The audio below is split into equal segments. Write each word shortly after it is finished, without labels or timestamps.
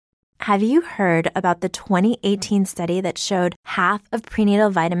Have you heard about the 2018 study that showed half of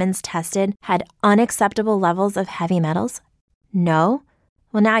prenatal vitamins tested had unacceptable levels of heavy metals? No?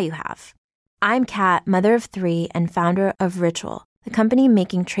 Well, now you have. I'm Kat, mother of 3 and founder of Ritual, the company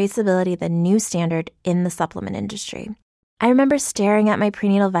making traceability the new standard in the supplement industry. I remember staring at my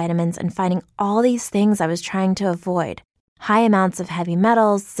prenatal vitamins and finding all these things I was trying to avoid. High amounts of heavy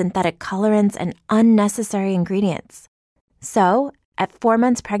metals, synthetic colorants, and unnecessary ingredients. So, at 4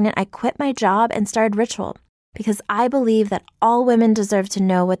 months pregnant, I quit my job and started Ritual because I believe that all women deserve to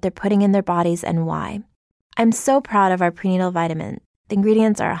know what they're putting in their bodies and why. I'm so proud of our prenatal vitamin. The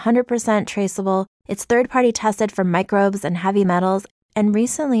ingredients are 100% traceable, it's third-party tested for microbes and heavy metals, and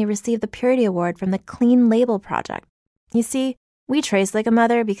recently received the Purity Award from the Clean Label Project. You see, we trace like a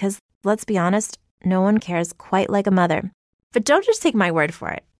mother because, let's be honest, no one cares quite like a mother. But don't just take my word for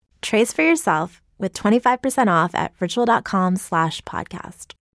it. Trace for yourself with 25% off at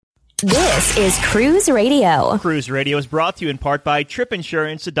ritual.com/podcast. This is Cruise Radio. Cruise Radio is brought to you in part by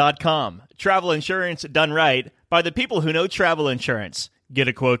tripinsurance.com. Travel insurance done right by the people who know travel insurance. Get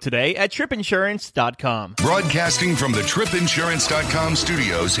a quote today at tripinsurance.com. Broadcasting from the tripinsurance.com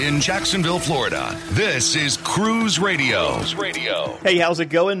studios in Jacksonville, Florida. This is Cruise Radio. Hey, how's it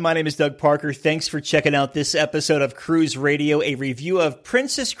going? My name is Doug Parker. Thanks for checking out this episode of Cruise Radio, a review of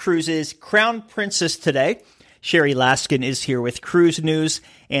Princess Cruises' Crown Princess today. Sherry Laskin is here with Cruise News.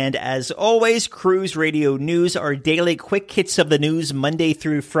 And as always, Cruise Radio News are daily quick hits of the news Monday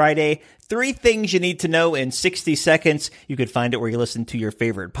through Friday. 3 things you need to know in 60 seconds. You can find it where you listen to your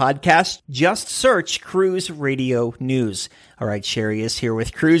favorite podcast. Just search Cruise Radio News. All right, Sherry is here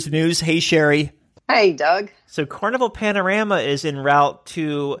with Cruise News. Hey, Sherry. Hey, Doug. So Carnival Panorama is en route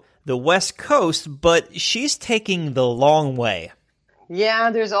to the West Coast, but she's taking the long way.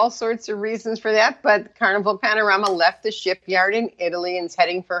 Yeah, there's all sorts of reasons for that, but Carnival Panorama left the shipyard in Italy and is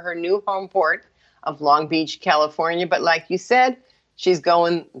heading for her new home port of Long Beach, California. But like you said, she's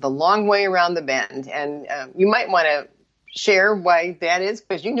going the long way around the bend. And you might want to share why that is,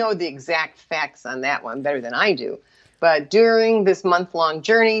 because you know the exact facts on that one better than I do. But during this month-long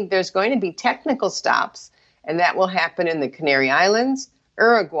journey, there's going to be technical stops, and that will happen in the Canary Islands,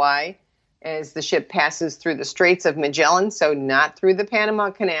 Uruguay, as the ship passes through the Straits of Magellan, so not through the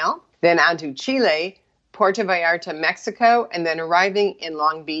Panama Canal, then on to Chile, Puerto Vallarta, Mexico, and then arriving in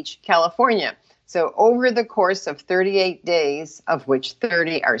Long Beach, California. So over the course of 38 days, of which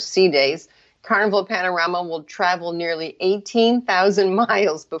 30 are sea days, Carnival Panorama will travel nearly 18,000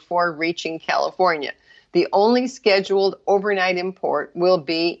 miles before reaching California. The only scheduled overnight import will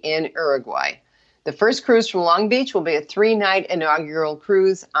be in Uruguay. The first cruise from Long Beach will be a 3-night inaugural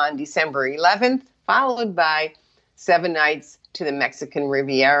cruise on December 11th, followed by 7 nights to the Mexican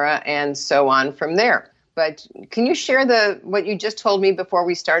Riviera, and so on from there. But can you share what you just told me before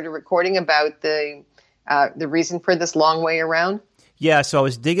we started recording about the reason for this long way around? Yeah, so I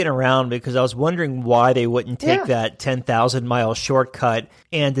was digging around because I was wondering why they wouldn't take that 10,000-mile shortcut,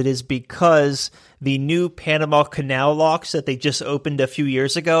 and it is because the new Panama Canal locks that they just opened a few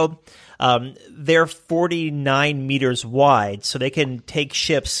years ago, they're 49 meters wide, so they can take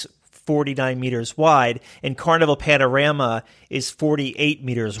ships 49 meters wide, and Carnival Panorama is 48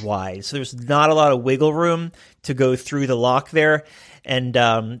 meters wide. So there's not a lot of wiggle room to go through the lock there, and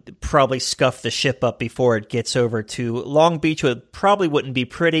probably scuff the ship up before it gets over to Long Beach, which probably wouldn't be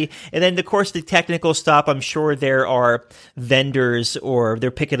pretty. And then, of course, the technical stop, I'm sure there are vendors or they're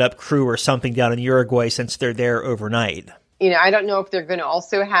picking up crew or something down in Uruguay since they're there overnight. You know, I don't know if they're going to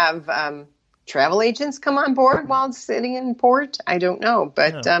also have travel agents come on board while sitting in port. I don't know,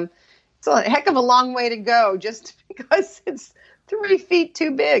 but it's a heck of a long way to go just because it's 3 feet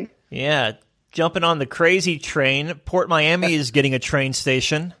too big. Yeah, jumping on the crazy train. Port Miami is getting a train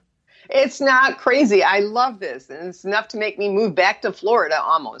station. It's not crazy. I love this, and it's enough to make me move back to Florida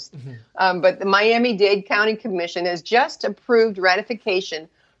almost. But the Miami-Dade County Commission has just approved ratification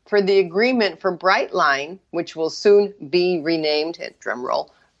for the agreement for Brightline, which will soon be renamed, drumroll,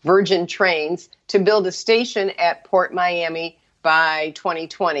 Virgin Trains, to build a station at Port Miami by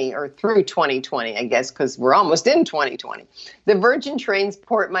 2020, or through 2020, I guess, because we're almost in 2020. The Virgin Trains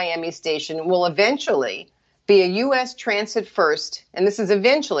Port Miami station will eventually be a U.S. transit first, and this is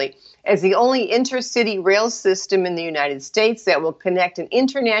eventually, as the only intercity rail system in the United States that will connect an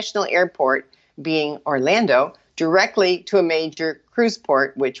international airport, being Orlando, directly to a major cruise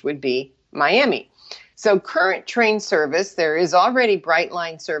port, which would be Miami. So current train service, there is already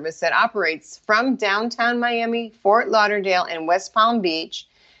Brightline service that operates from downtown Miami, Fort Lauderdale, and West Palm Beach.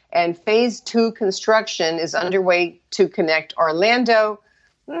 And phase 2 construction is underway to connect Orlando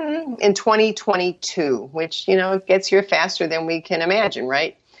in 2022, which, you know, gets here faster than we can imagine,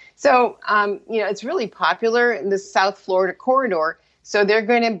 right? So, it's really popular in the South Florida corridor. So they're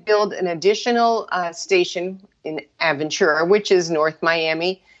going to build an additional station in Aventura, which is North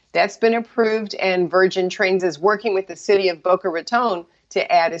Miami. That's been approved, and Virgin Trains is working with the city of Boca Raton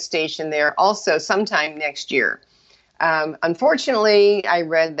to add a station there also sometime next year. Unfortunately, I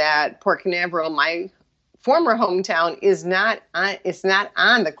read that Port Canaveral, my former hometown, is not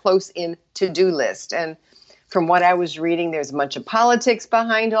on the close-in to-do list. And from what I was reading, there's a bunch of politics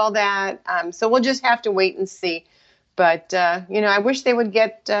behind all that. So we'll just have to wait and see. But, I wish they would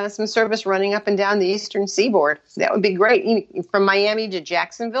get some service running up and down the eastern seaboard. That would be great. From Miami to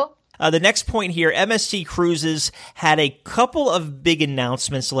Jacksonville. The next point here, MSC Cruises had a couple of big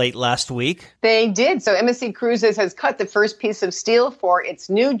announcements late last week. They did. So MSC Cruises has cut the first piece of steel for its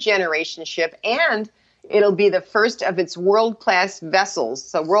new generation ship, and it'll be the first of its world-class vessels.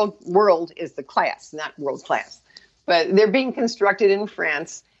 So world is the class, not world-class. But they're being constructed in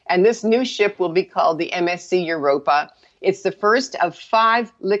France, and this new ship will be called the MSC Europa. It's the first of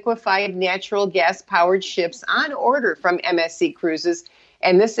 5 liquefied natural gas-powered ships on order from MSC Cruises,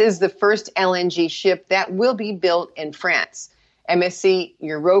 and this is the first LNG ship that will be built in France. MSC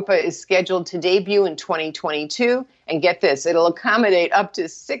Europa is scheduled to debut in 2022, and get this, it'll accommodate up to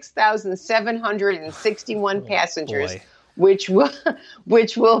 6,761 passengers, which will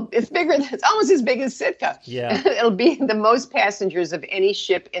it's bigger than, it's almost as big as Sitka. Yeah. It'll be the most passengers of any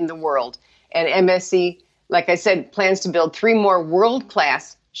ship in the world. And MSC, like I said, plans to build 3 more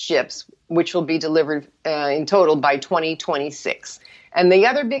world-class ships, which will be delivered in total by 2026. And the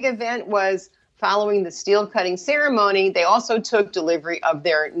other big event was following the steel cutting ceremony, they also took delivery of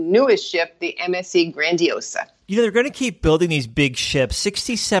their newest ship, the MSC Grandiosa. They're going to keep building these big ships,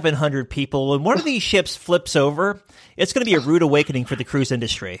 6,700 people. When one of these ships flips over, it's going to be a rude awakening for the cruise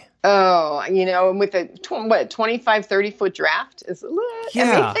industry. Oh, with a 25, 30-foot draft?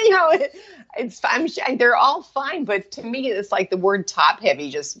 Yeah. They're all fine, but to me, it's like the word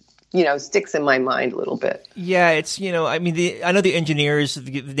top-heavy just sticks in my mind a little bit. Yeah, it's, I know the engineers,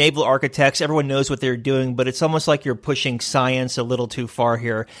 the naval architects, everyone knows what they're doing, but it's almost like you're pushing science a little too far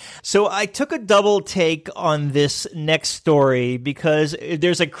here. So I took a double take on this next story because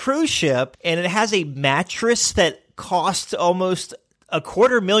there's a cruise ship and it has a mattress that costs almost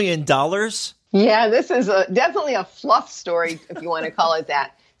 $250,000. Yeah, this is definitely a fluff story, if you want to call it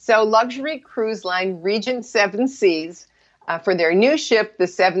that. So luxury cruise line Regent Seven Seas, for their new ship, the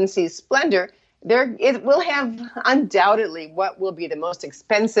Seven Seas Splendor, it will have undoubtedly what will be the most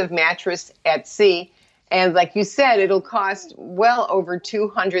expensive mattress at sea. And like you said, it'll cost well over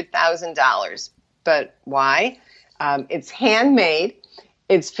 $200,000. But why? It's handmade.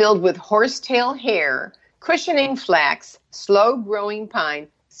 It's filled with horsetail hair, cushioning flax, slow-growing pine,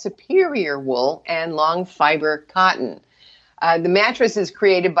 superior wool, and long fiber cotton. The mattress is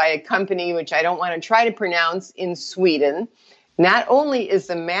created by a company, which I don't want to try to pronounce, in Sweden. Not only is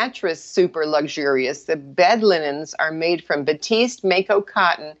the mattress super luxurious, the bed linens are made from batiste Mako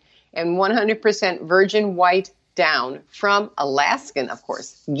cotton and 100% virgin white down from Alaskan, of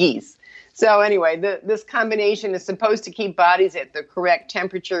course, geese. So anyway, this combination is supposed to keep bodies at the correct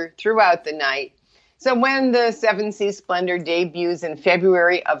temperature throughout the night. So when the Seven Seas Splendor debuts in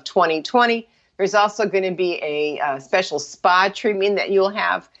February of 2020, there's also going to be a special spa treatment that you'll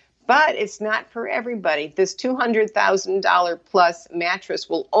have, but it's not for everybody. This $200,000 plus mattress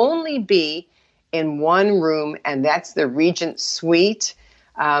will only be in one room, and that's the Regent Suite.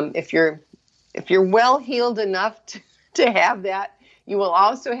 If you're well-heeled enough to have that, you will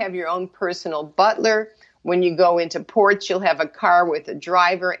also have your own personal butler. When you go into ports, you'll have a car with a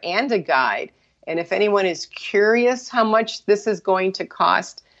driver and a guide. And if anyone is curious how much this is going to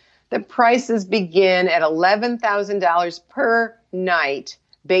cost, the prices begin at $11,000 per night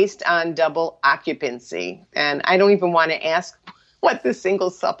based on double occupancy. And I don't even want to ask what the single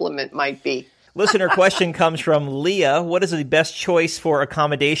supplement might be. Listener question comes from Leah. What is the best choice for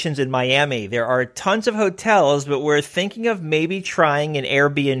accommodations in Miami? There are tons of hotels, but we're thinking of maybe trying an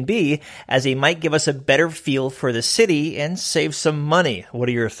Airbnb as they might give us a better feel for the city and save some money. What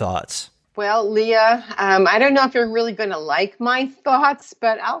are your thoughts? Well, Leah, I don't know if you're really going to like my thoughts,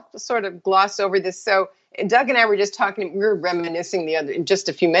 but I'll sort of gloss over this. So Doug and I were just talking, we were reminiscing just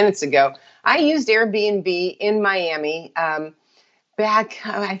a few minutes ago. I used Airbnb in Miami back,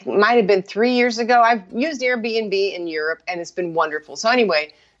 I think it might have been 3 years ago. I've used Airbnb in Europe, and it's been wonderful. So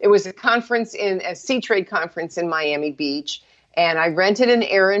anyway, it was a Sea Trade conference in Miami Beach, and I rented an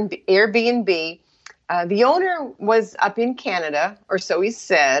Airbnb. The owner was up in Canada, or so he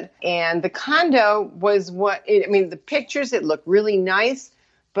said, and the condo was the pictures, it looked really nice,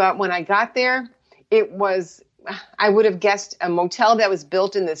 but when I got there, it was I would have guessed a motel that was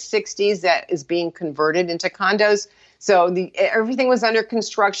built in the 60s that is being converted into condos. So everything was under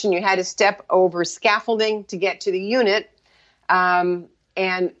construction. You had to step over scaffolding to get to the unit. And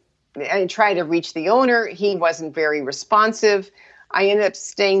I tried to reach the owner. He wasn't very responsive. I ended up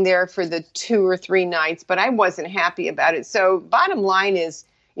staying there for the 2 or 3 nights, but I wasn't happy about it. So bottom line is,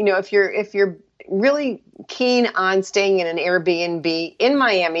 if you're really keen on staying in an Airbnb in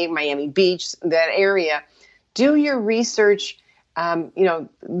Miami Beach, that area, do your research.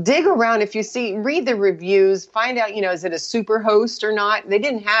 Dig around. If you read the reviews, find out, is it a Superhost or not? They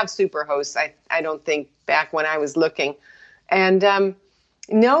didn't have Superhosts, I don't think, back when I was looking. And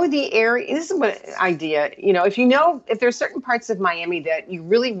know the area. This is what idea, if there's certain parts of Miami that you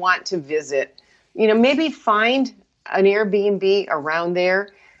really want to visit, maybe find an Airbnb around there,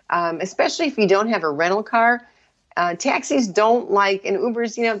 especially if you don't have a rental car. Taxis don't like, and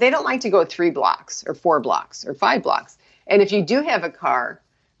Ubers, they don't like to go 3 blocks or 4 blocks or 5 blocks. And if you do have a car,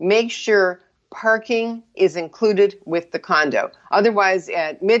 make sure parking is included with the condo. Otherwise,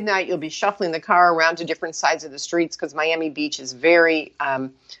 at midnight, you'll be shuffling the car around to different sides of the streets because Miami Beach is very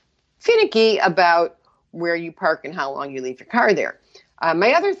finicky about where you park and how long you leave your car there.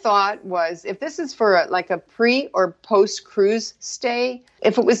 My other thought was, if this is for a pre or post cruise stay,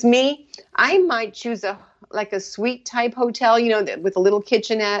 if it was me, I might choose a suite type hotel, with a little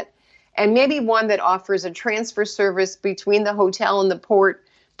kitchenette, and maybe one that offers a transfer service between the hotel and the port.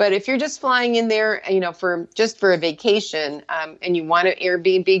 But if you're just flying in there, for a vacation, and you want an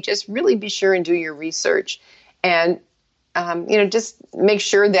Airbnb, just really be sure and do your research, and just make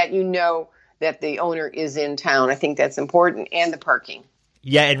sure that that the owner is in town. I think that's important, and the parking.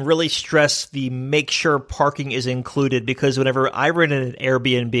 Yeah, and really stress the make sure parking is included, because whenever I rented an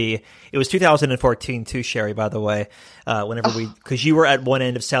Airbnb, it was 2014 too, Sherry, by the way, because you were at one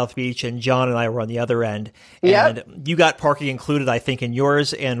end of South Beach and John and I were on the other end. Yep. And you got parking included, I think, in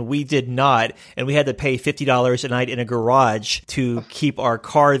yours, and we did not. And we had to pay $50 a night in a garage to keep our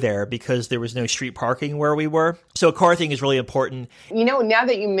car there because there was no street parking where we were. So a car thing is really important. Now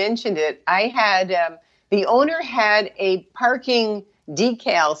that you mentioned it, I had, the owner had a parking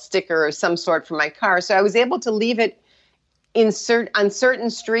decal sticker of some sort for my car. So I was able to leave it on certain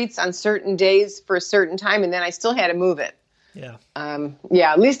streets on certain days for a certain time, and then I still had to move it. Yeah.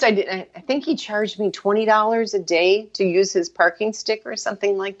 At least I did. I think he charged me $20 a day to use his parking sticker or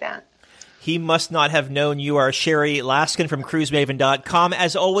something like that. He must not have known you are Sherry Laskin from CruiseMaven.com.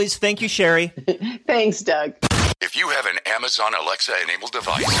 As always, thank you, Sherry. Thanks, Doug. If you have an Amazon Alexa-enabled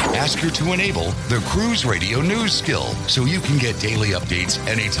device, ask her to enable the Cruise Radio News skill so you can get daily updates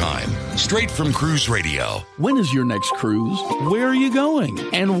anytime. Straight from Cruise Radio. When is your next cruise? Where are you going?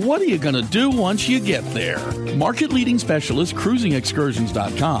 And what are you going to do once you get there? Market-leading specialist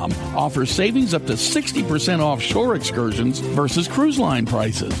CruisingExcursions.com offers savings up to 60% off shore excursions versus cruise line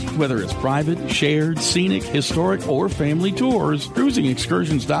prices. Whether it's private, shared, scenic, historic, or family tours,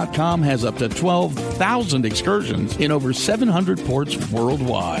 CruisingExcursions.com has up to 12,000 excursions in over 700 ports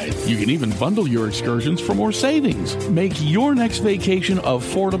worldwide. You can even bundle your excursions for more savings. Make your next vacation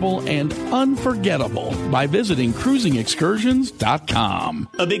affordable and unforgettable by visiting CruisingExcursions.com.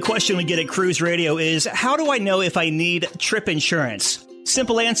 A big question we get at Cruise Radio is, how do I know if I need trip insurance?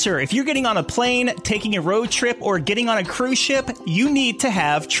 Simple answer. If you're getting on a plane, taking a road trip, or getting on a cruise ship, you need to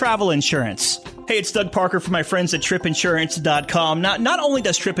have travel insurance. Hey, it's Doug Parker from my friends at TripInsurance.com. Not only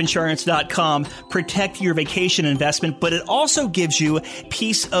does TripInsurance.com protect your vacation investment, but it also gives you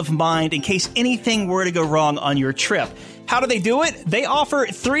peace of mind in case anything were to go wrong on your trip. How do they do it? They offer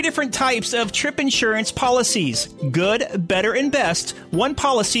 3 different types of trip insurance policies. Good, better, and best. One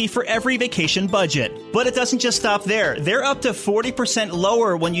policy for every vacation budget. But it doesn't just stop there. They're up to 40%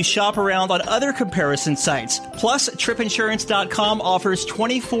 lower when you shop around on other comparison sites. Plus, TripInsurance.com offers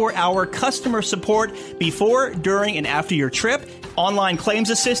 24-hour customer support before, during, and after your trip, online claims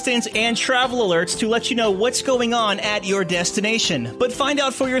assistance, and travel alerts to let you know what's going on at your destination. But find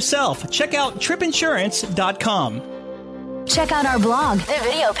out for yourself. Check out TripInsurance.com. Check out our blog, the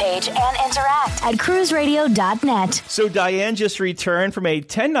video page, and interact at cruiseradio.net. So Diane just returned from a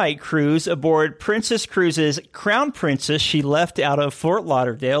 10-night cruise aboard Princess Cruises' Crown Princess. She left out of Fort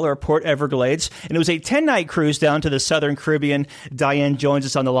Lauderdale or Port Everglades, and it was a 10-night cruise down to the Southern Caribbean. Diane joins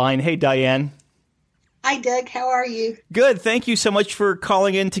us on the line. Hey, Diane. Hi, Doug. How are you? Good. Thank you so much for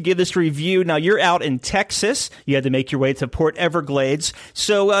calling in to give this review. Now, you're out in Texas. You had to make your way to Port Everglades.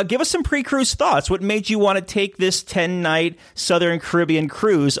 So give us some pre-cruise thoughts. What made you want to take this 10-night Southern Caribbean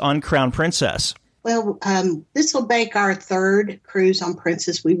cruise on Crown Princess? Well, this will make our 3rd cruise on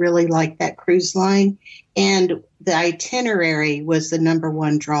Princess. We really like that cruise line. And the itinerary was the number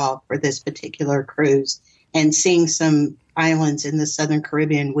 1 draw for this particular cruise. and seeing some islands in the Southern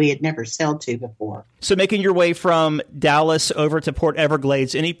Caribbean we had never sailed to before. So making your way from Dallas over to Port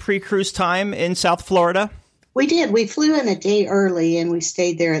Everglades, any pre-cruise time in South Florida? We did. We flew in a day early, and we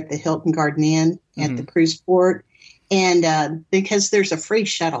stayed there at the Hilton Garden Inn at the cruise port. And because there's a free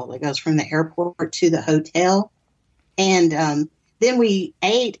shuttle that goes from the airport to the hotel. And then we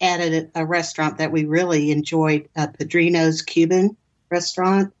ate at a restaurant that we really enjoyed, Padrino's Cuban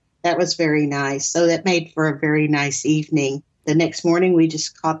restaurant. That was very nice. So that made for a very nice evening. The next morning, we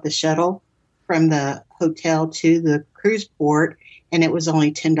just caught the shuttle from the hotel to the cruise port, and it was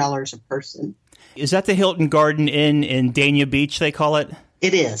only $10 a person. Is that the Hilton Garden Inn in Dania Beach, they call it?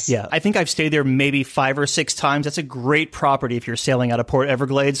 It is. Yeah, I think I've stayed there maybe 5 or 6 times. That's a great property if you're sailing out of Port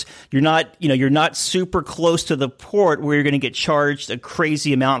Everglades. You're not super close to the port where you're going to get charged a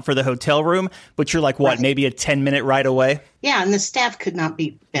crazy amount for the hotel room, but you're like, maybe a 10-minute ride away? Yeah, and the staff could not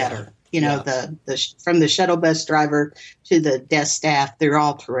be better. The from the shuttle bus driver to the desk staff, they're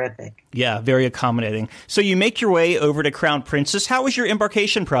all terrific. Yeah, very accommodating. So you make your way over to Crown Princess. How was your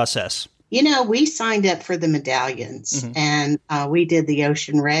embarkation process? We signed up for the medallions, and we did the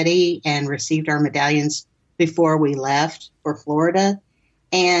Ocean Ready and received our medallions before we left for Florida.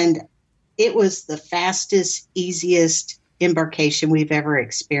 And it was the fastest, easiest embarkation we've ever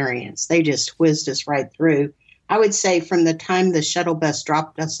experienced. They just whizzed us right through. I would say from the time the shuttle bus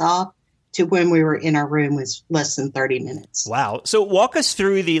dropped us off to when we were in our room was less than 30 minutes. Wow. So walk us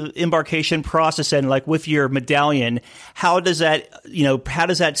through the embarkation process, and like with your medallion, how does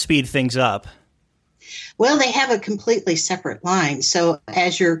that speed things up? Well, they have a completely separate line. So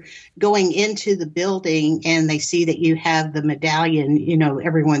as you're going into the building and they see that you have the medallion,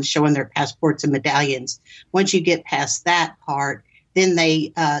 everyone's showing their passports and medallions. Once you get past that part, then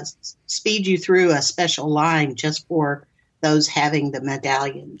they speed you through a special line just for those having the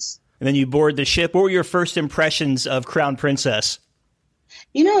medallions. And then you board the ship. What were your first impressions of Crown Princess?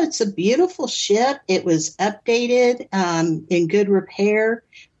 It's a beautiful ship. It was updated, in good repair.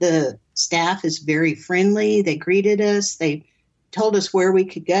 The staff is very friendly. They greeted us. They told us where we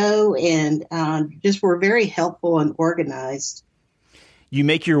could go, and just were very helpful and organized. You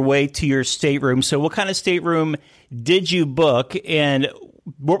make your way to your stateroom. So what kind of stateroom did you book, and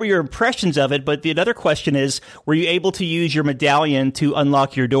what were your impressions of it? But the other question is, were you able to use your medallion to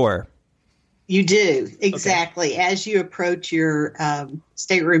unlock your door? You do, exactly. Okay. As you approach your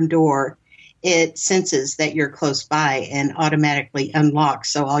stateroom door, it senses that you're close by and automatically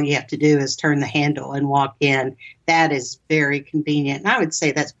unlocks. So all you have to do is turn the handle and walk in. That is very convenient. And I would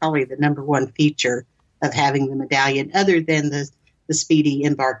say that's probably the number one feature of having the medallion, other than the speedy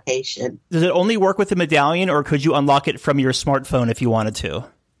embarkation. Does it only work with the medallion, or could you unlock it from your smartphone if you wanted to?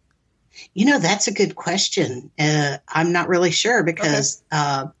 That's a good question. I'm not really sure because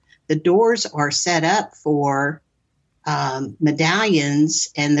the doors are set up for medallions,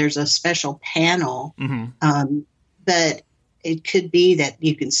 and there's a special panel. But it could be that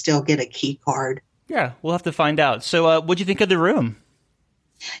you can still get a key card. Yeah, we'll have to find out. So what'd you think of the room?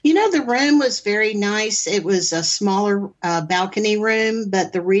 The room was very nice. It was a smaller balcony room,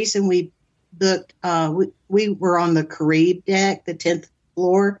 but the reason we booked, we were on the Caribe deck, the 10th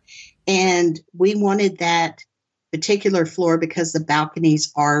floor, and we wanted that particular floor because the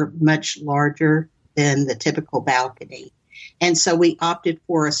balconies are much larger than the typical balcony. And so we opted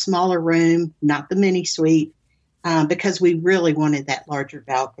for a smaller room, not the mini suite, because we really wanted that larger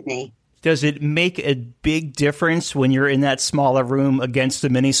balcony. Does it make a big difference when you're in that smaller room against the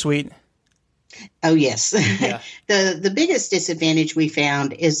mini suite? Oh, yes. Yeah. The biggest disadvantage we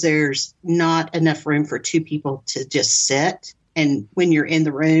found is there's not enough room for 2 people to just sit. And when you're in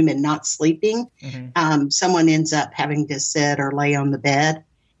the room and not sleeping, someone ends up having to sit or lay on the bed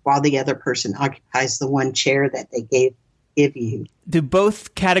while the other person occupies the one chair that they give you. Do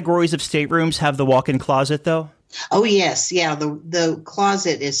both categories of staterooms have the walk-in closet, though? Oh, yes. Yeah, the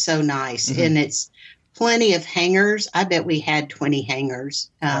closet is so nice, and it's plenty of hangers. I bet we had 20 hangers.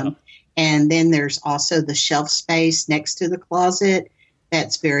 And then there's also the shelf space next to the closet.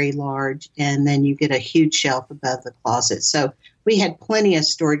 That's very large. And then you get a huge shelf above the closet. So we had plenty of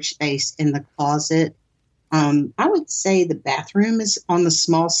storage space in the closet. I would say the bathroom is on the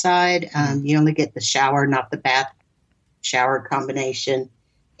small side. You only get the shower, not the bath shower combination.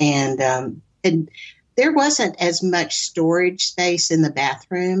 And there wasn't as much storage space in the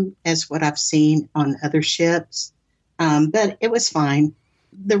bathroom as what I've seen on other ships. But it was fine.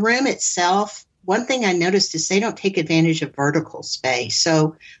 The room itself, one thing I noticed is they don't take advantage of vertical space.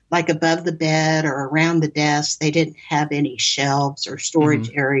 So like above the bed or around the desk, they didn't have any shelves or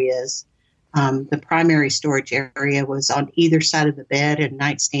storage areas. The primary storage area was on either side of the bed and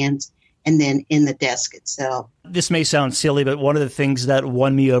nightstands and then in the desk itself. This may sound silly, but one of the things that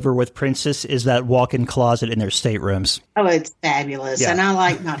won me over with Princess is that walk-in closet in their staterooms. Oh, it's fabulous. Yeah. And I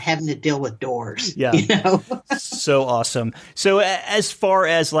like not having to deal with doors. Yeah. You know? So awesome. So as far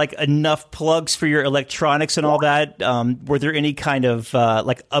as like enough plugs for your electronics and all that, were there any kind of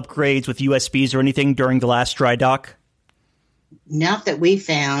like upgrades with USBs or anything during the last dry dock? Not that we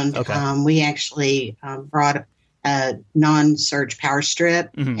found. Okay. We actually brought a non-surge power strip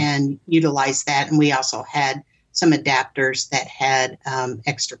and utilized that. And we also had some adapters that had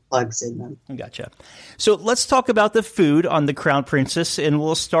extra plugs in them. Gotcha. So let's talk about the food on the Crown Princess, and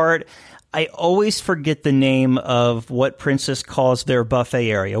we'll start. I always forget the name of what Princess calls their buffet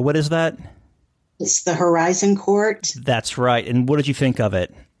area. What is that? It's the Horizon Court. That's right. And what did you think of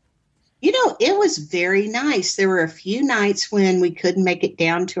it? You know, it was very nice. There were a few nights when we couldn't make it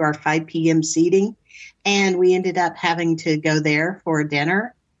down to our 5 p.m. seating, and we ended up having to go there for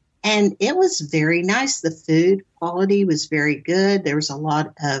dinner. And it was very nice. The food quality was very good. There was a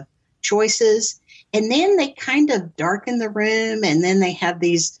lot of choices. And then they kind of darken the room, and then they have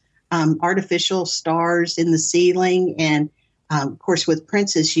these artificial stars in the ceiling. And, of course, with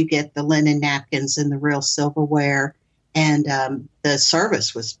Princess, you get the linen napkins and the real silverware. And the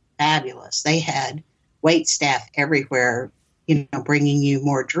service was fabulous. They had wait staff everywhere, you know, bringing you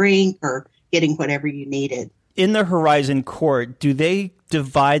more drink or getting whatever you needed. In the Horizon Court, do they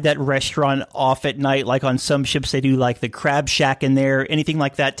divide that restaurant off at night? Like on some ships, they do like the Crab Shack in there. Anything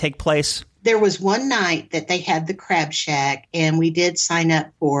like that take place? There was one night that they had the Crab Shack, and we did sign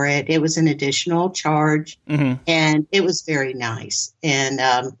up for it. It was an additional charge, and it was very nice and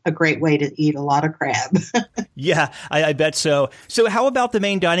a great way to eat a lot of crab. Yeah, I bet so. So how about the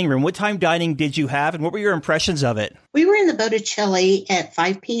main dining room? What time dining did you have, and what were your impressions of it? We were in the Botticelli at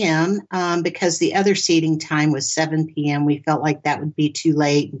 5 p.m. Because the other seating time was 7 p.m. We felt like that would be too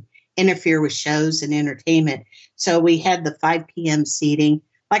late and interfere with shows and entertainment. So we had the 5 p.m. seating.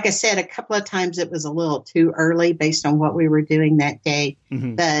 Like I said, a couple of times it was a little too early based on what we were doing that day.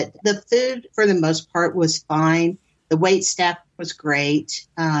 But the food, for the most part, was fine. The wait staff was great.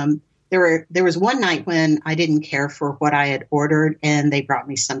 There was one night when I didn't care for what I had ordered, and they brought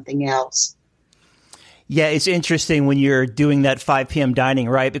me something else. Yeah, it's interesting when you're doing that 5 p.m. dining,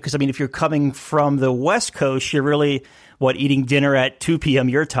 right? Because, I mean, if you're coming from the West Coast, you're really, eating dinner at 2 p.m.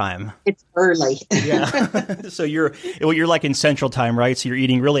 your time? It's early. Yeah. So you're like in Central Time, right? So you're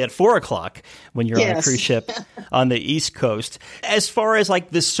eating really at 4 o'clock when you're on a cruise ship on the East Coast. As far as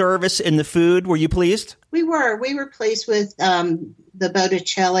like the service and the food, were you pleased? We were pleased with the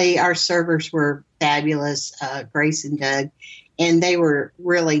Botticelli. Our servers were fabulous, Grace and Doug, and they were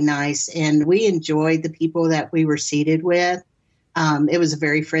really nice. And we enjoyed the people that we were seated with. It was a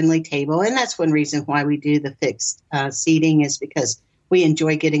very friendly table, and that's one reason why we do the fixed seating is because we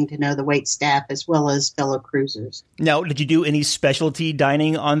enjoy getting to know the wait staff as well as fellow cruisers. Now, did you do any specialty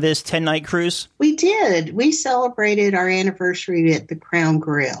dining on this 10-night cruise? We did. We celebrated our anniversary at the Crown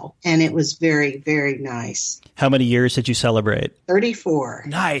Grill, and it was very, very nice. How many years did you celebrate? 34.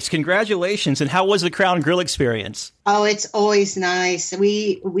 Nice. Congratulations. And how was the Crown Grill experience? Oh, it's always nice.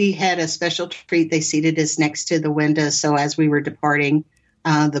 We had a special treat. They seated us next to the window, so as we were departing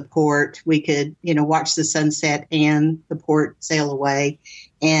the port, we could, watch the sunset and the port sail away.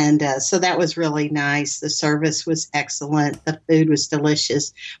 And so that was really nice. The service was excellent. The food was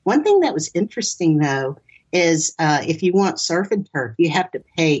delicious. One thing that was interesting, though, is if you want surf and turf, you have to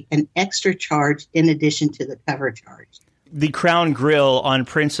pay an extra charge in addition to the cover charge. The Crown Grill on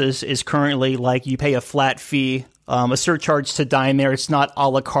Princess is currently like you pay a flat fee, a surcharge to dine there. It's not a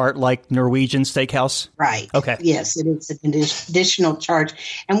la carte like Norwegian Steakhouse. Right. Okay. Yes, it is an additional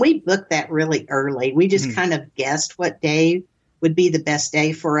charge. And we booked that really early. We just kind of guessed what day would be the best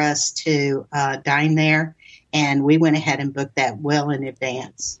day for us to dine there. And we went ahead and booked that well in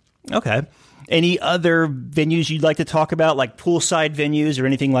advance. Okay. Any other venues you'd like to talk about, like poolside venues or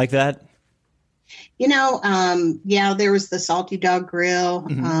anything like that? There was the Salty Dog Grill.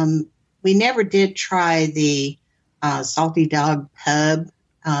 We never did try the Salty Dog Pub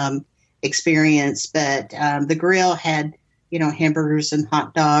experience, but the grill had, hamburgers and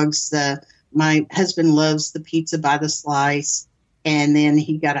hot dogs. My husband loves the pizza by the slice, and then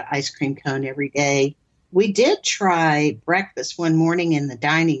he got an ice cream cone every day. We did try breakfast one morning in the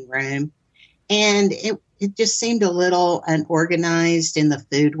dining room, and it just seemed a little unorganized, and the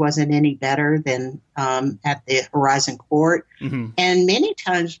food wasn't any better than at the Horizon Court. And many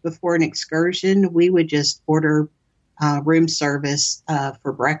times before an excursion, we would just order room service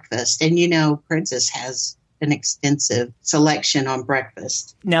for breakfast. And, Princess has an extensive selection on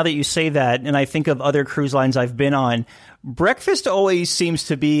breakfast. Now that you say that, and I think of other cruise lines I've been on, breakfast always seems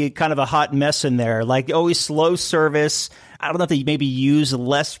to be kind of a hot mess in there, like always slow service. I don't know if they maybe use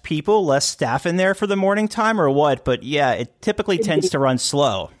less people, less staff in there for the morning time or what, but yeah, it typically tends to run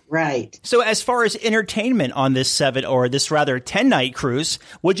slow. Right. So as far as entertainment on this 10-night cruise,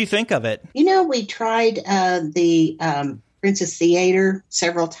 what'd you think of it? We tried the Princess Theater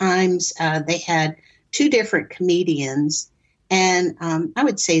several times. They had 2 different comedians, and I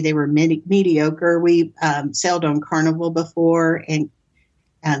would say they were mediocre. We sailed on Carnival before, and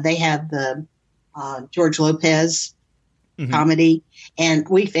they had the George Lopez comedy, and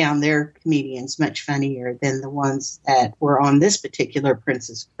we found their comedians much funnier than the ones that were on this particular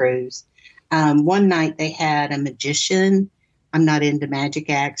Princess Cruise. One night they had a magician. I'm not into magic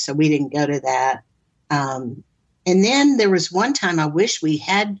acts, so we didn't go to that. And then there was one time I wish we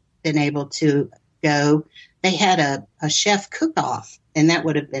had been able to go. They had a chef cook-off, and that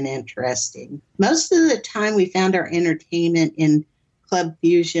would have been interesting. Most of the time we found our entertainment in Club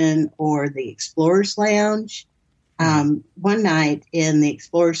Fusion or the Explorers Lounge. One night in the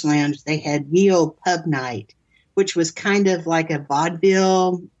Explorers Lounge, they had Yield Pub Night, which was kind of like a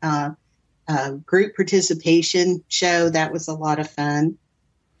vaudeville group participation show. That was a lot of fun.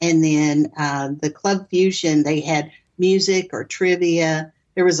 And then the Club Fusion, they had music or trivia.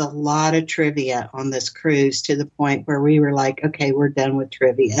 There was a lot of trivia on this cruise to the point where we were like, okay, we're done with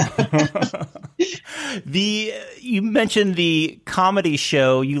trivia. You mentioned the comedy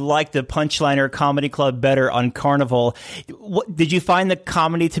show. You liked the Punchliner Comedy Club better on Carnival. Did you find the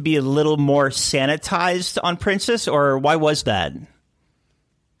comedy to be a little more sanitized on Princess, or why was that?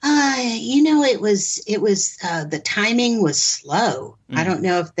 It was the timing was slow. I don't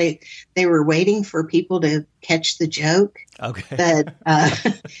know if they were waiting for people to catch the joke. Okay. But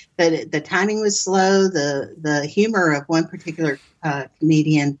the timing was slow. The humor of one particular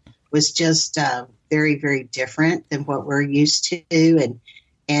comedian was just very, very different than what we're used to.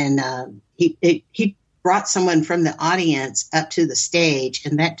 And he brought someone from the audience up to the stage,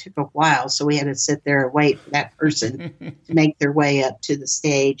 and that took a while. So we had to sit there and wait for that person to make their way up to the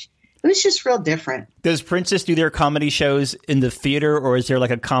stage. It was just real different. Does Princess do their comedy shows in the theater, or is there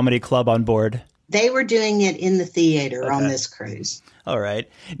like a comedy club on board? They were doing it in the theater on this cruise. All right.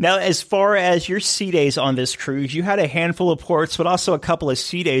 Now, as far as your sea days on this cruise, you had a handful of ports, but also a couple of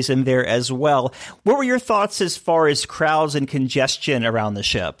sea days in there as well. What were your thoughts as far as crowds and congestion around the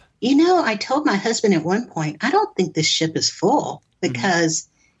ship? I told my husband at one point, I don't think this ship is full, because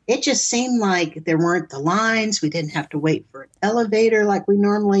it just seemed like there weren't the lines. We didn't have to wait for an elevator like we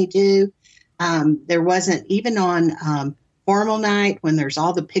normally do. There wasn't, even on formal night when there's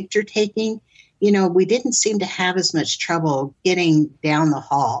all the picture taking, we didn't seem to have as much trouble getting down the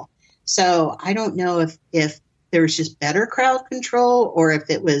hall. So I don't know if there was just better crowd control or if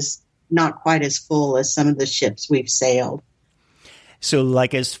it was not quite as full as some of the ships we've sailed. So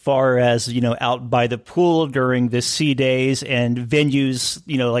like as far as, out by the pool during the sea days and venues,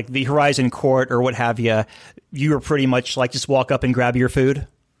 like the Horizon Court or what have you, you were pretty much like just walk up and grab your food?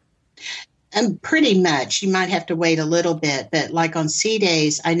 Pretty much. You might have to wait a little bit. But like on sea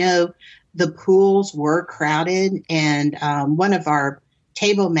days, I know the pools were crowded. And one of our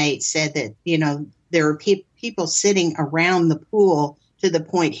table mates said that, there were people sitting around the pool to the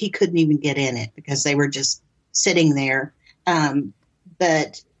point he couldn't even get in it because they were just sitting there.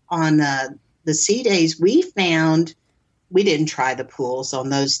 But on the sea days, we didn't try the pools on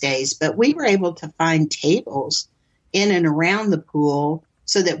those days, but we were able to find tables in and around the pool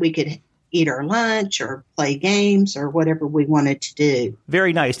so that we could eat our lunch or play games or whatever we wanted to do.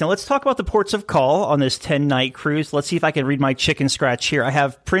 Very nice. Now let's talk about the ports of call on this 10-night cruise. Let's see if I can read my chicken scratch here. I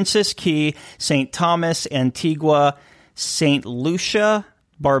have Princess Key, St. Thomas, Antigua, St. Lucia,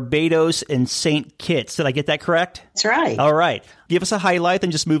 Barbados, and St. Kitts. Did I get that correct? That's right. All right. Give us a highlight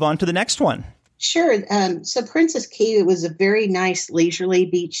and just move on to the next one. Sure. So Princess Key, it was a very nice leisurely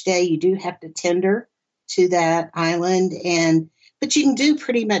beach day. You do have to tender to that island, but you can do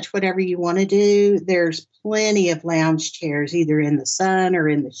pretty much whatever you want to do. There's plenty of lounge chairs, either in the sun or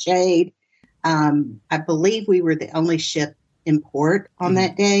in the shade. I believe we were the only ship in port on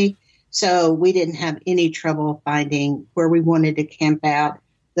that day, so we didn't have any trouble finding where we wanted to camp out.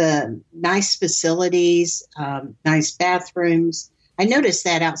 The nice facilities, nice bathrooms. I noticed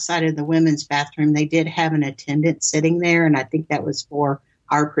that outside of the women's bathroom, they did have an attendant sitting there, and I think that was for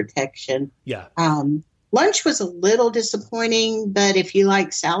our protection. Yeah. Lunch was a little disappointing, but if you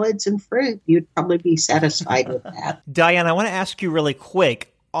like salads and fruit, you'd probably be satisfied with that. Diane, I want to ask you really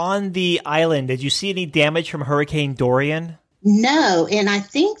quick. On the island, did you see any damage from Hurricane Dorian? No, and I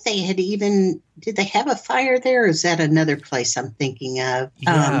think they had did they have a fire there, or is that another place I'm thinking of?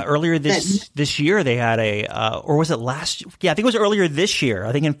 Yeah, earlier this year they had or was it last? Yeah, I think it was earlier this year.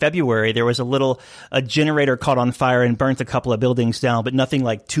 I think in February there was a generator caught on fire and burnt a couple of buildings down, but nothing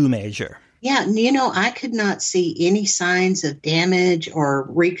like too major. Yeah, I could not see any signs of damage or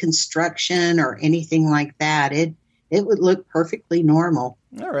reconstruction or anything like that. It would look perfectly normal.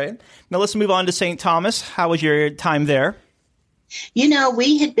 All right. Now let's move on to St. Thomas. How was your time there?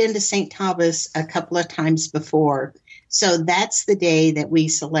 We had been to St. Thomas a couple of times before. So that's the day that we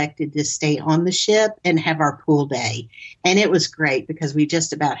selected to stay on the ship and have our pool day. And it was great because we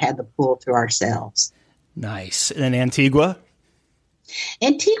just about had the pool to ourselves. Nice. And then Antigua?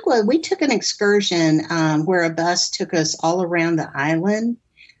 Antigua, we took an excursion where a bus took us all around the island.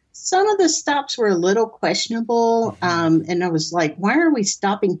 Some of the stops were a little questionable. And I was like, why are we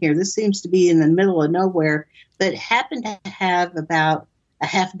stopping here? This seems to be in the middle of nowhere. But happened to have about a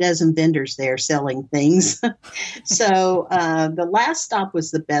half dozen vendors there selling things. So the last stop was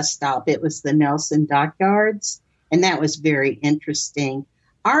the best stop. It was the Nelson Dockyards, and that was very interesting.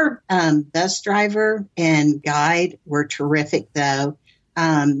 Our bus driver and guide were terrific, though.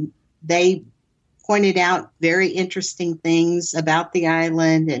 They pointed out very interesting things about the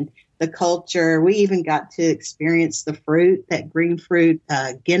island and the culture. We even got to experience the fruit, that green fruit,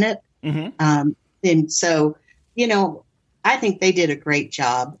 guinnep. Mm-hmm. And so, I think they did a great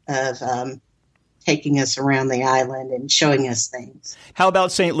job of taking us around the island and showing us things. How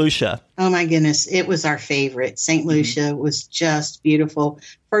about St. Lucia? Oh, my goodness. It was our favorite. St. Lucia was just beautiful.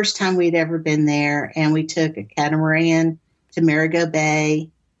 First time we'd ever been there, and we took a catamaran to Marigot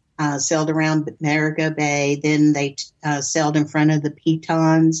Bay, sailed around Marigot Bay. Then they sailed in front of the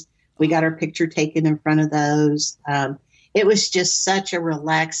Pitons. We got our picture taken in front of those. It was just such a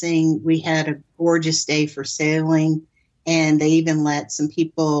relaxing, we had a gorgeous day for sailing, and they even let some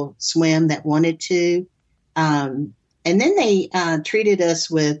people swim that wanted to. And then they treated us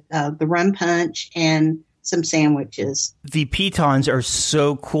with the rum punch and some sandwiches. The Pitons are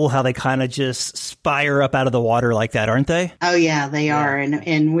so cool how they kind of just spire up out of the water like that, aren't they? Oh, yeah, they are.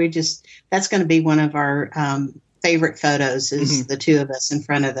 And we're just, that's going to be one of our favorite photos is the two of us in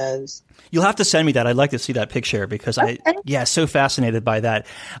front of those. You'll have to send me that. I'd like to see that picture because so fascinated by that.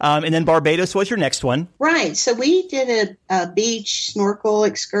 And then Barbados was your next one. Right. So we did a beach snorkel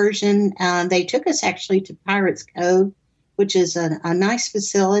excursion. They took us actually to Pirates Cove, which is a nice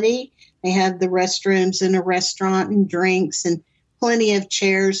facility. They have the restrooms and a restaurant and drinks and plenty of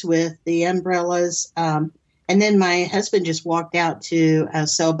chairs with the umbrellas. And then my husband just walked out to a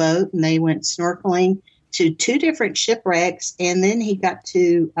sailboat and they went snorkeling to 2 different shipwrecks, and then he got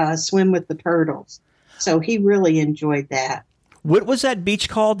to swim with the turtles. So he really enjoyed that. What was that beach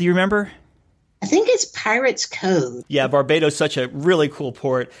called? Do you remember? I think it's Pirates Cove. Yeah, Barbados, such a really cool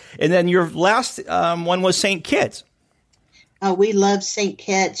port. And then your last one was St. Kitts. We love St.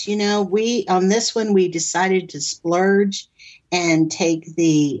 Kitts. On this one, we decided to splurge and take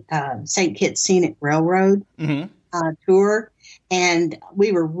the St. Kitts Scenic Railroad tour. And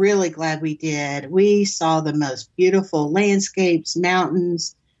we were really glad we did. We saw the most beautiful landscapes,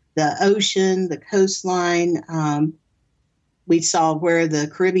 mountains, the ocean, the coastline. We saw where the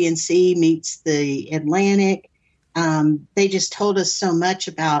Caribbean Sea meets the Atlantic. They just told us so much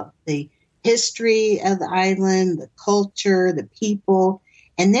about the history of the island, the culture, the people.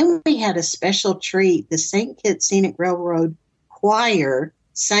 And then we had a special treat. The St. Kitts Scenic Railroad Choir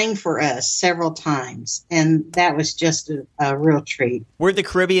sang for us several times, and that was just a real treat. Where the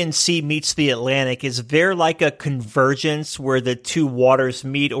Caribbean Sea meets the Atlantic, is there like a convergence where the two waters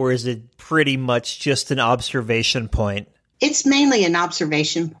meet, or is it pretty much just an observation point? It's mainly an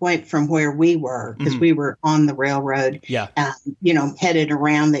observation point from where we were, because we were on the railroad, headed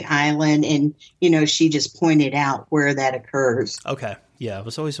around the island, and, she just pointed out where that occurs. Okay. Yeah, I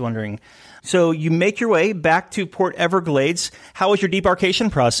was always wondering. So you make your way back to Port Everglades. How was your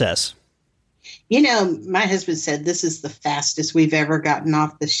debarkation process? My husband said this is the fastest we've ever gotten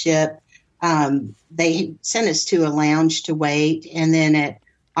off the ship. They sent us to a lounge to wait, and then at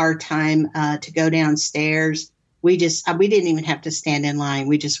our time to go downstairs, we didn't even have to stand in line.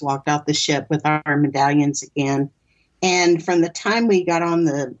 We just walked off the ship with our medallions again. And from the time we got on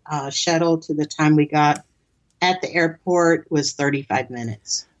the shuttle to the time we got at the airport was 35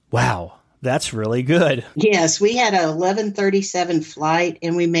 minutes. Wow, that's really good. Yes, we had a 11:37 flight,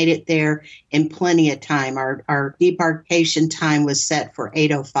 and we made it there in plenty of time. Our debarkation time was set for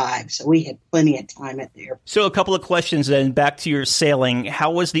 8:05, so we had plenty of time at the airport. So a couple of questions then, back to your sailing. How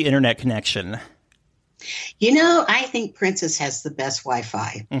was the internet connection? I think Princess has the best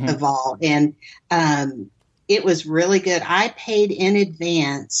Wi-Fi of all, and It was really good. I paid in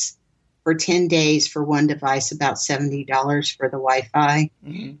advance for 10 days for one device, about $70 for the Wi-Fi.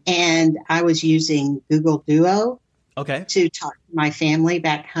 Mm-hmm. And I was using Google Duo to talk to my family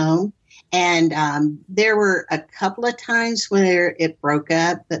back home. And there were a couple of times where it broke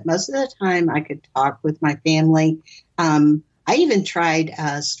up, but most of the time I could talk with my family. I even tried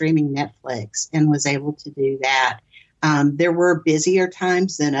streaming Netflix and was able to do that. There were busier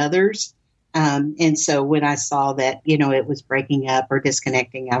times than others. And so when I saw that, it was breaking up or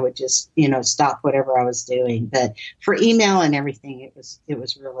disconnecting, I would just, stop whatever I was doing. But for email and everything, it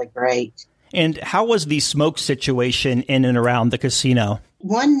was really great. And how was the smoke situation in and around the casino?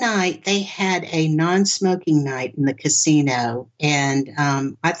 One night they had a non-smoking night in the casino, and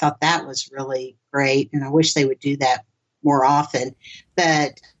I thought that was really great, and I wish they would do that more often.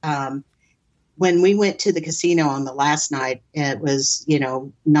 But when we went to the casino on the last night, it was,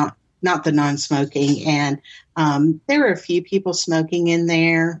 not the non-smoking, and there were a few people smoking in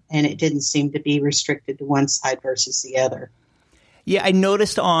there, and it didn't seem to be restricted to one side versus the other. Yeah, I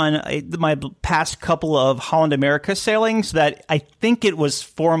noticed on my past couple of Holland America sailings that I think it was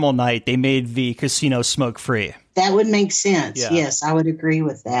formal night. They made the casino smoke-free. That would make sense. Yeah. Yes, I would agree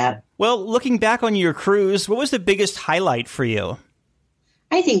with that. Well, looking back on your cruise, what was the biggest highlight for you?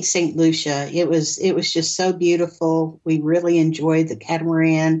 I think St. Lucia. It was just so beautiful. We really enjoyed the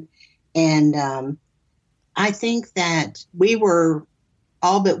catamaran. And I think that we were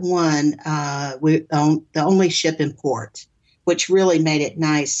all but one, the only ship in port, which really made it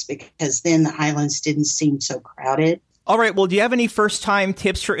nice because then the islands didn't seem so crowded. All right. Well, do you have any first-time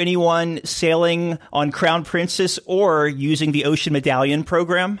tips for anyone sailing on Crown Princess or using the Ocean Medallion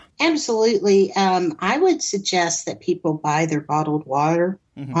program? Absolutely. I would suggest that people buy their bottled water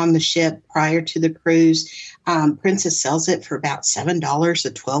on the ship prior to the cruise. Princess sells it for about $7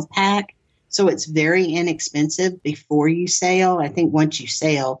 a 12-pack. So it's very inexpensive before you sail. I think once you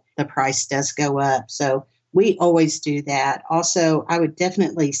sail, the price does go up. So we always do that. Also, I would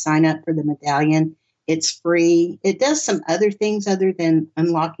definitely sign up for the medallion. It's free. It does some other things other than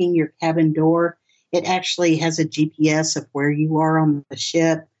unlocking your cabin door. It actually has a GPS of where you are on the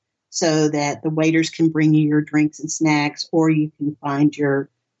ship so that the waiters can bring you your drinks and snacks, or you can find your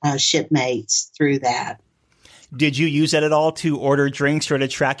shipmates through that. Did you use that at all to order drinks or to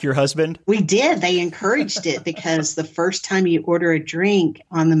track your husband? We did. They encouraged it because the first time you order a drink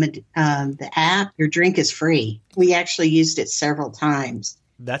on the app, your drink is free. We actually used it several times.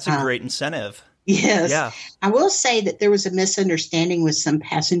 That's a great incentive. Yes. Yeah. I will say that there was a misunderstanding with some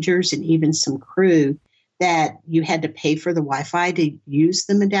passengers and even some crew that you had to pay for the Wi-Fi to use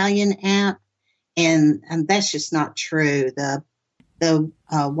the Medallion app. And that's just not true. The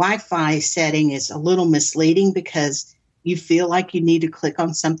Wi-Fi setting is a little misleading because you feel like you need to click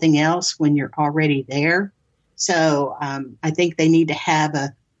on something else when you're already there. So I think they need to have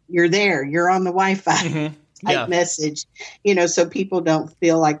you're there, you're on the Wi-Fi type message, so people don't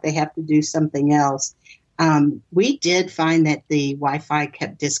feel like they have to do something else. We did find that the Wi-Fi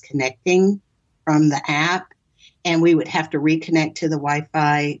kept disconnecting from the app, and we would have to reconnect to the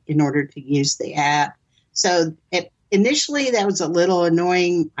Wi-Fi in order to use the app. So initially, that was a little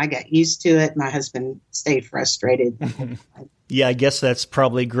annoying. I got used to it. My husband stayed frustrated. Yeah, I guess that's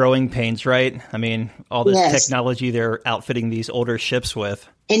probably growing pains, right? I mean, all this technology they're outfitting these older ships with.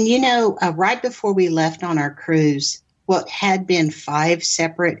 And, right before we left on our cruise, what had been 5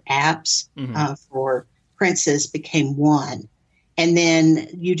 separate apps for Princess became one. And then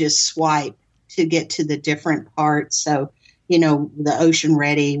you just swipe to get to the different parts. So, the Ocean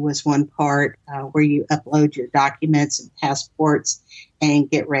Ready was one part where you upload your documents and passports and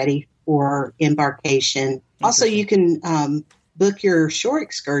get ready for embarkation. Also, you can book your shore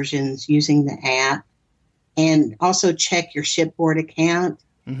excursions using the app and also check your shipboard account.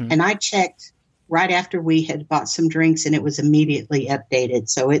 And I checked right after we had bought some drinks and it was immediately updated.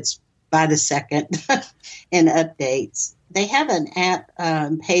 So it's by the second in updates. They have an app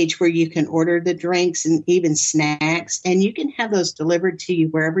page where you can order the drinks and even snacks, and you can have those delivered to you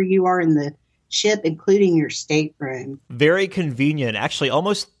wherever you are in the ship, including your stateroom. Very convenient. Actually,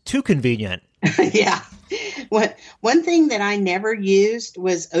 almost too convenient. Yeah. One thing that I never used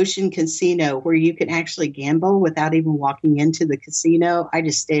was Ocean Casino, where you can actually gamble without even walking into the casino. I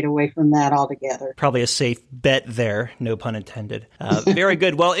just stayed away from that altogether. Probably a safe bet there, no pun intended. Very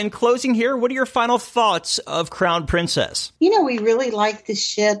good. Well, in closing here, what are your final thoughts of Crown Princess? We really liked the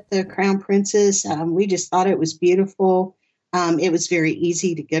ship, the Crown Princess. We just thought it was beautiful. It was very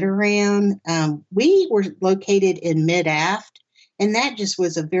easy to get around. We were located in mid-aft, and that just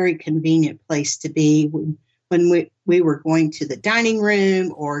was a very convenient place to be when we were going to the dining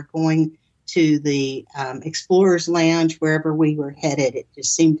room or going to the Explorer's Lounge, wherever we were headed. It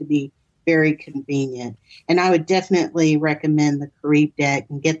just seemed to be very convenient. And I would definitely recommend the Caribe deck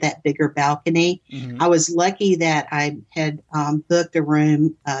and get that bigger balcony. I was lucky that I had booked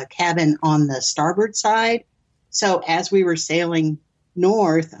a cabin on the starboard side. So as we were sailing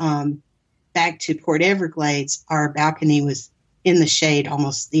north back to Port Everglades, our balcony was in the shade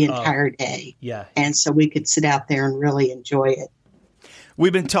almost the entire day. Yeah. And so we could sit out there and really enjoy it.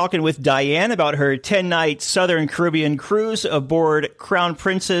 We've been talking with Diane about her 10-night Southern Caribbean cruise aboard Crown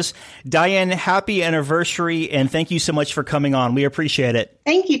Princess. Diane, happy anniversary, and thank you so much for coming on. We appreciate it.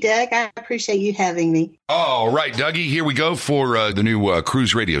 Thank you, Doug. I appreciate you having me. All right, Dougie, here we go for the new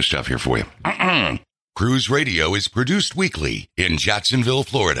Cruise Radio stuff here for you. Cruise Radio is produced weekly in Jacksonville,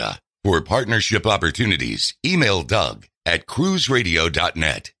 Florida. For partnership opportunities, email Doug at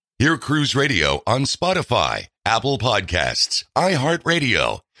cruiseradio.net. Hear Cruise Radio on Spotify, Apple Podcasts,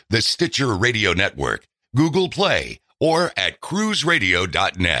 iHeartRadio, the Stitcher Radio Network, Google Play, or at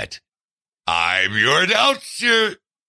cruiseradio.net. I'm your announcer,